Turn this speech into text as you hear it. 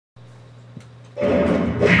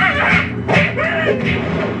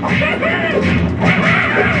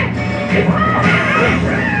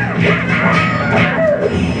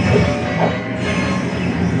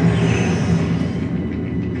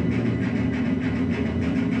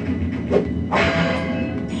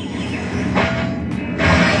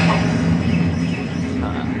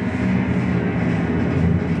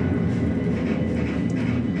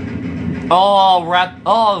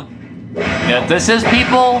Oh, yeah, this is,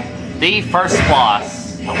 people, the first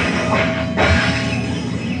boss.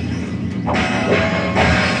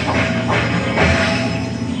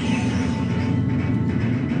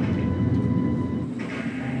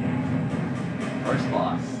 First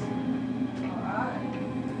boss. Alright.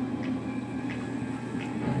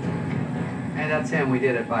 And that's him, we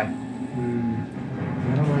did it, bye.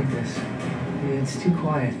 I don't like this. It's too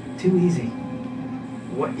quiet, too easy.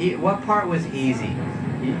 What part was easy?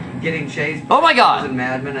 Getting chased by Oh my God! and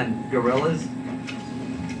madmen and gorillas?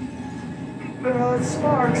 Oh, it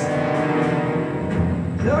sparks.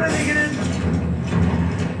 Don't I think it is?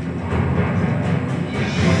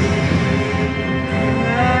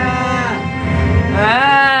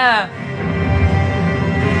 Ah!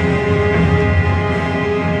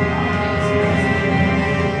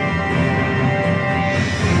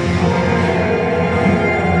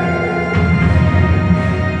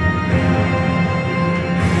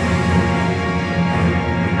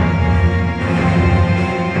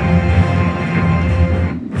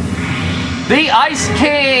 The Ice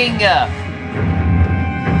King!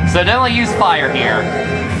 So definitely use fire here.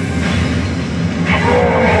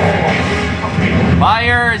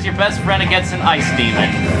 Fire is your best friend against an ice demon.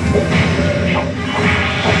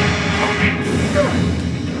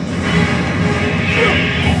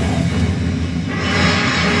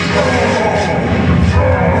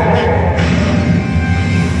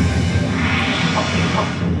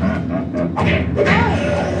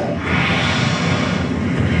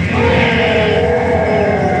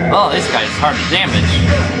 Oh, this guy is hard to damage.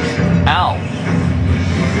 Ow.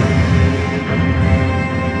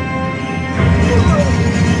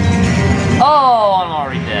 Oh, I'm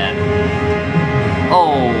already dead.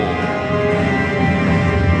 Oh.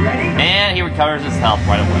 And he recovers his health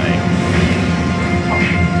right away.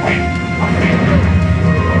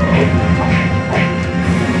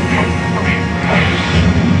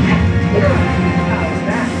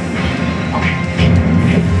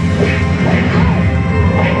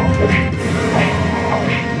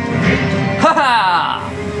 Haha!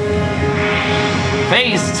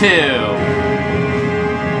 Phase 2.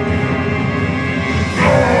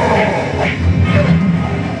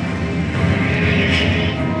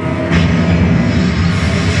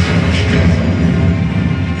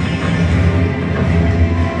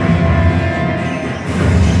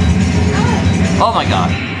 Oh my God.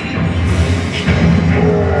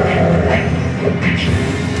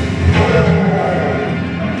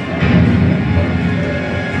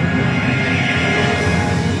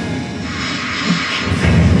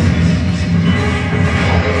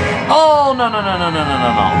 Oh, no, no, no, no, no, no,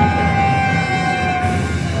 no, no.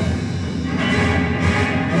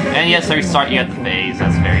 And yes, I restart you at the phase.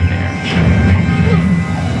 That's very fair.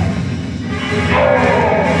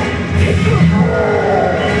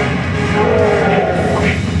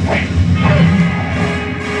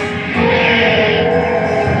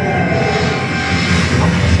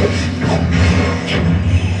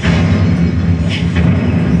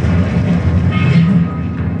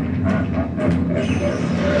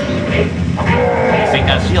 You think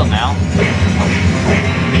that shield now?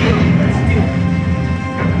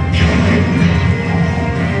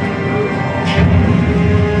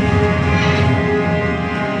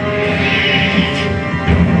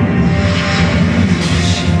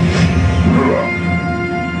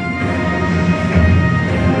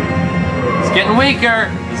 It's getting weaker.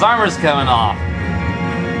 His armor's coming off.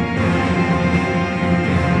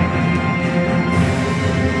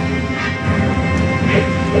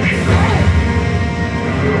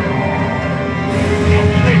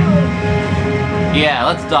 Yeah,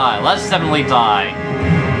 let's die. Let's definitely die.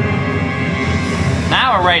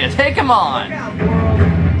 Now we're ready to take him on!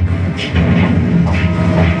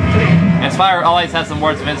 And Spyro always has some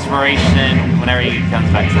words of inspiration whenever he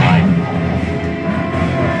comes back to life.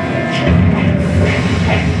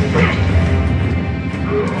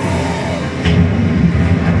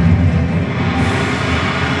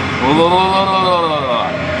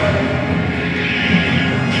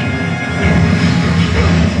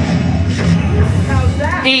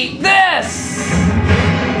 Eat this!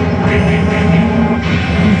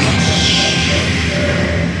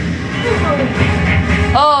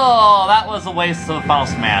 Oh, that was a waste of the final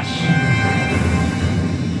smash.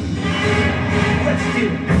 Let's do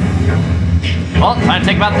it. Well, time to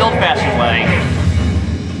take him out the old-fashioned way.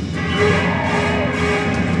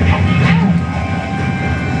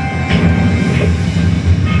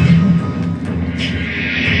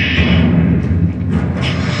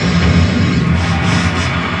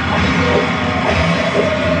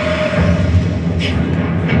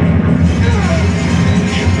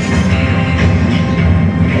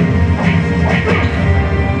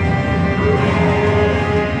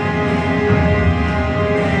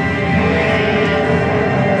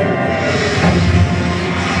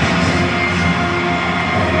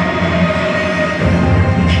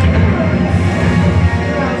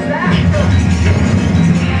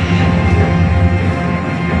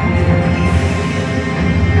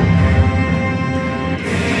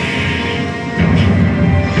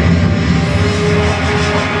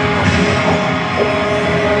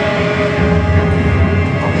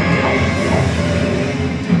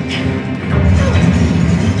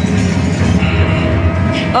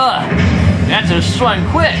 That just swung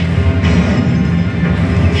quick.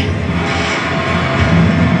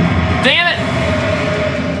 Damn it!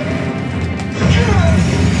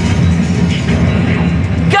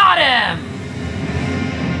 Got him!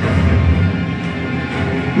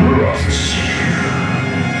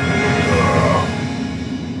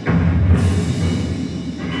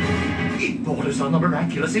 It borders on the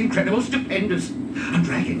miraculous, incredible, stupendous. A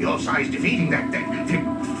dragon your size defeating that thing.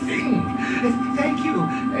 Thank you.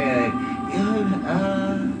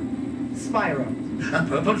 Spyro. A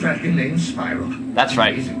purple dragon named Spyro. That's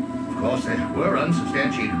right. Amazing. Of course, there were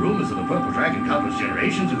unsubstantiated rumors of a purple dragon countless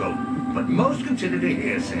generations ago, but most considered a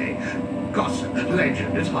hearsay. Gossip,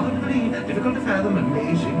 legend, it's hard to believe, difficult to fathom,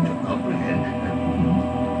 amazing to comprehend.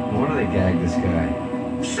 Why do they gag this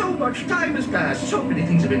guy? So much time has passed, so many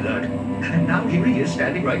things have been learned, and now here he is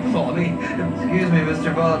standing right before me. Excuse me,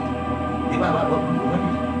 Mr. Volt.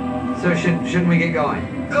 What? So shouldn't we get going?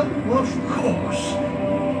 Oh, of course.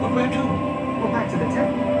 But where to? Well, back to the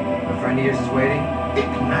tent. A friend of yours is waiting?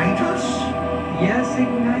 Ignite us? Yes,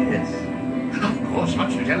 ignite us. Of course,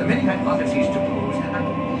 much to tell him, many hypotheses to pose.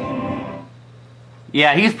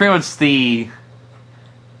 Yeah, he's pretty much the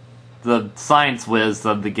science whiz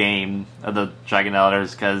of the game, of the Dragon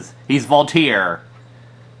Elders, because he's Volteer,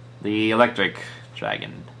 the electric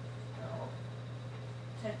dragon.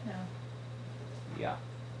 Techno. Yeah.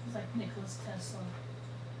 It's like Nicholas Tesla.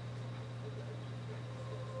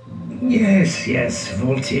 Yes,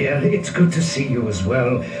 Volteer, it's good to see you as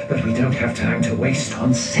well, but we don't have time to waste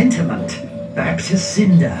on sentiment. Back to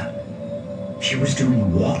Cinder. She was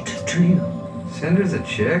doing what to you? Cinder's a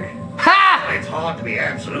chick? Ha! It's hard to be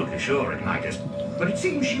absolutely sure, Ignitus, but it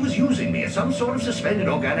seems she was using me as some sort of suspended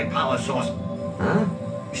organic power source. Huh?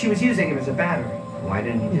 She was using him as a battery. Why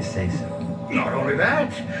didn't you just say so? Not only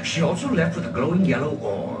that, she also left with a glowing yellow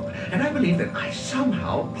orb, and I believe that I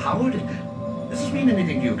somehow powered it. Does this mean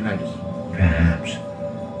anything to you, Ignitus? Perhaps.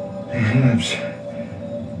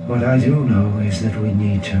 What I do know is that we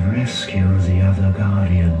need to rescue the other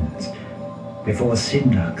Guardians before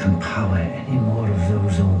Cinder can power any more of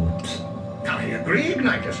those orbs. I agree,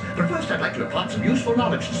 Ignitus, but first I'd like to impart some useful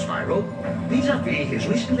knowledge to Spyro. Vis-a-vis his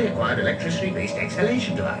recently acquired electricity-based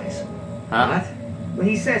exhalation device. Huh? What? Well,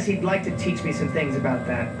 he says he'd like to teach me some things about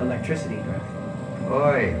that electricity drive.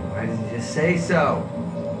 Boy, why didn't you just say so?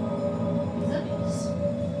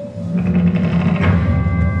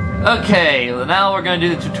 Okay, now we're going to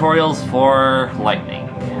do the tutorials for lightning.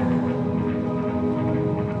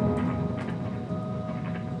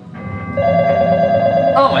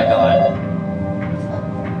 Oh my god.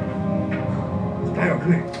 Spyro,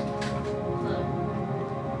 come here.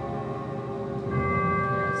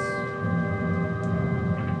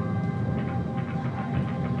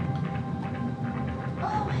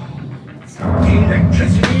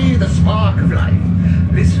 Electricity, the spark of life.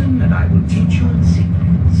 Listen, and I will teach you in secrets.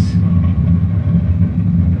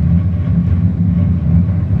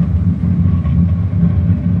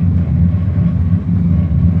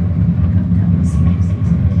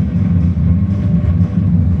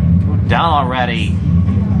 Down already.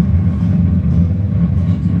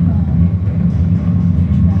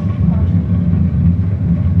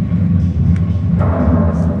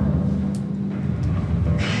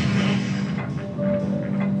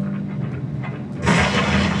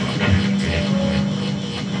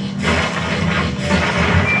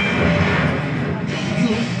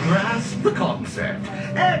 You grasp the concept.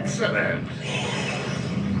 Excellent.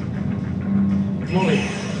 Molly.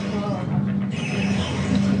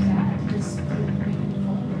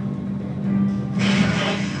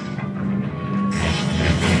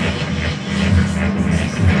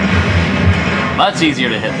 Much easier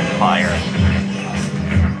to hit than fire.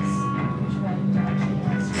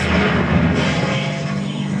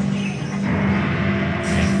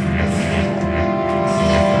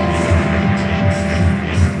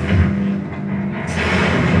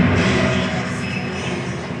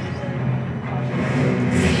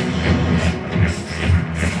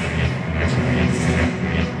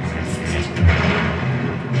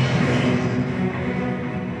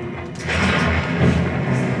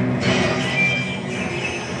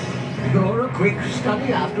 quick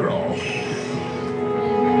study after all.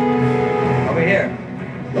 Over here.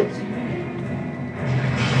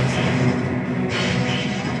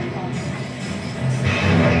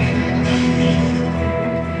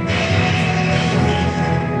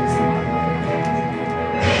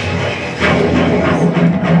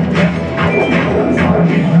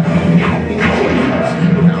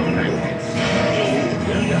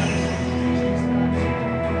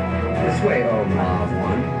 This way, oh Mav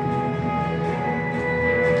one.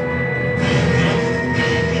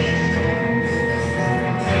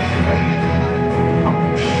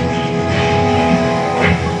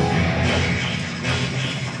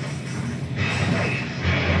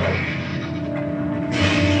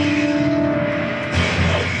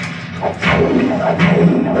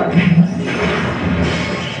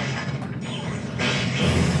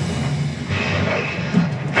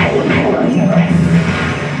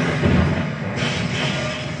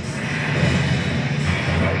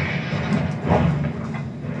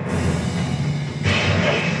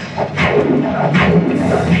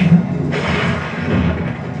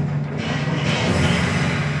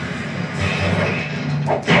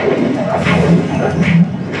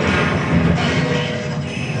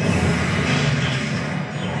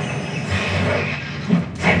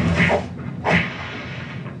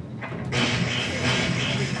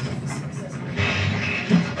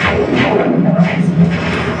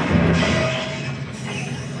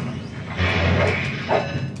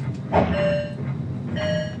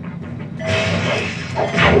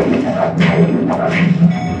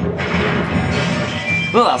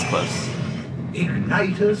 Well, that was close.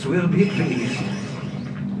 Igniters will be pleased.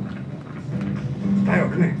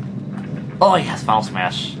 Spyro, come here. Oh yes, Final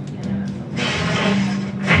Smash.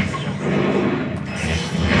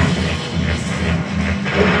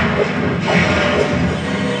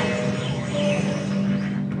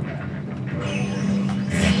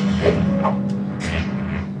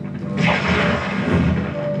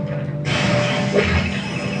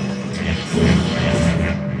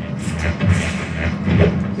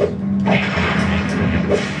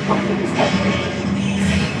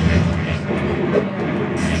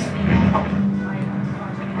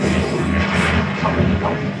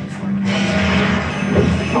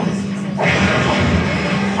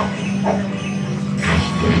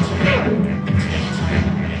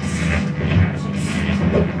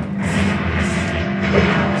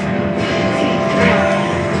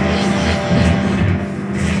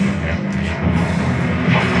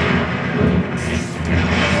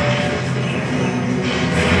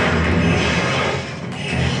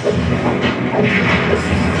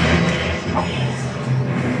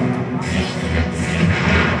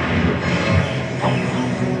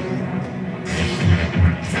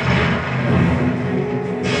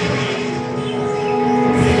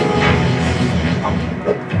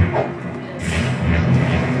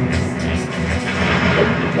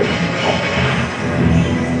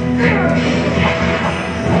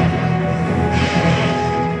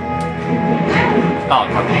 Oh,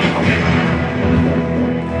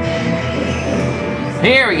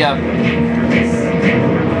 here we go.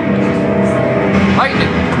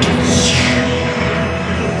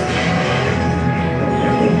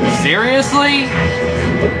 Seriously?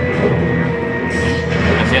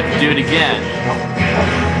 Guess you have to do it again.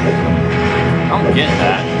 I don't get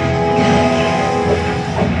that.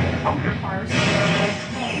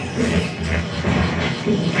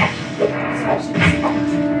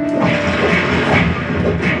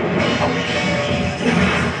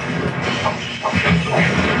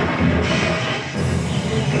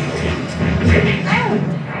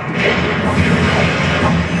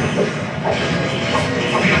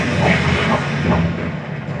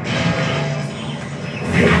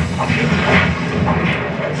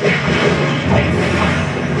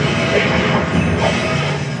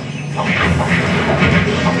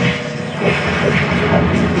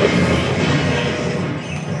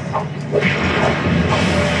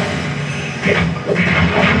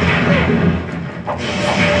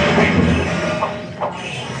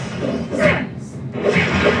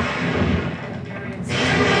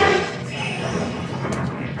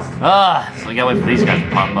 So we gotta wait for these guys to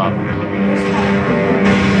pop up.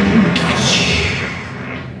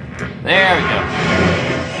 There we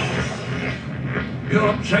go.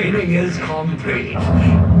 Your training is complete.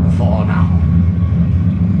 For now.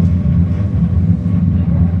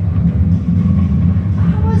 I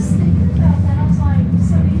was thinking about that. I was like, it's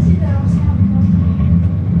so easy that I was having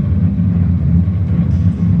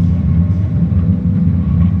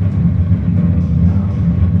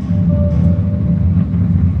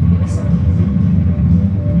It was so easy.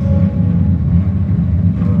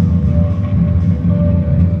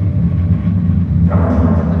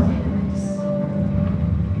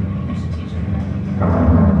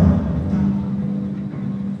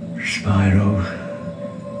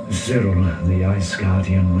 the Ice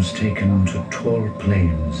Guardian was taken to Tall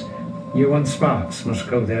Plains. You and Sparks must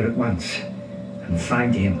go there at once and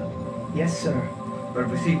find him. Yes, sir. But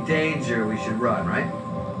if we see danger, we should run, right?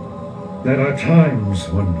 There are times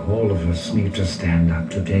when all of us need to stand up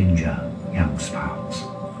to danger, young Sparks.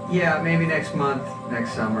 Yeah, maybe next month,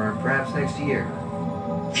 next summer, perhaps next year.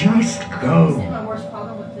 Just That's go my worst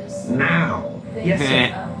problem with this. now. thing. Yes,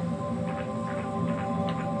 sir.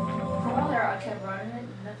 For a while there, I kept running it, and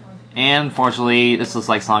nothing was. And fortunately, this looks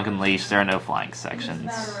like Sonic Unleashed. There are no flying It was sections. a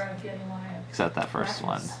matter of getting my Except that first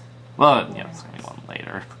one. brackets. Well, yeah, it's gonna be one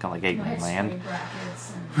later. Kind of like My Eggman head Land. screen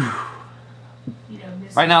brackets and, you know,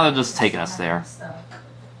 missing Right now they're just taking us stuff there. stuff.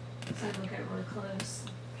 So look at it really close,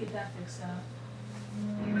 get that fixed up.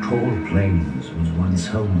 Tall Plains was once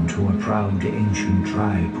home to a proud ancient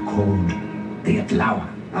tribe called the Atlawa.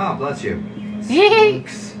 Oh, bless you.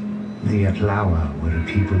 Sparks. The Atlawa were a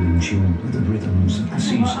people in tune with the rhythms of the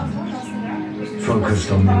season,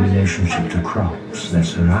 focused on their relationship to crops, their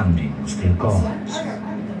surroundings, their gods.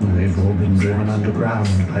 They've all been driven underground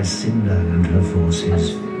by Cinder and her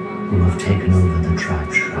forces, who have taken over the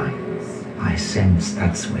tribe shrine. I sense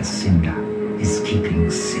that's where Cinder is keeping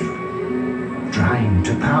Sil, trying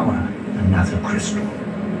to power another crystal.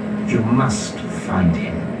 You must find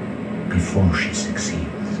him before she succeeds.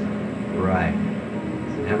 Right.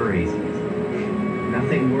 It's never easy.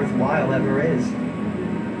 Nothing worthwhile ever is.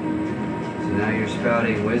 So now you're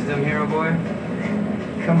spouting wisdom, hero boy?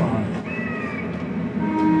 Come on.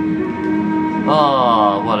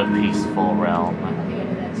 Oh, what a peaceful realm. I think I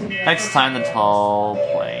did that too. Next time, the Tall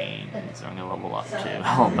Plains. I'm gonna level up too.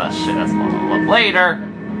 All that shit, that's gonna level up later.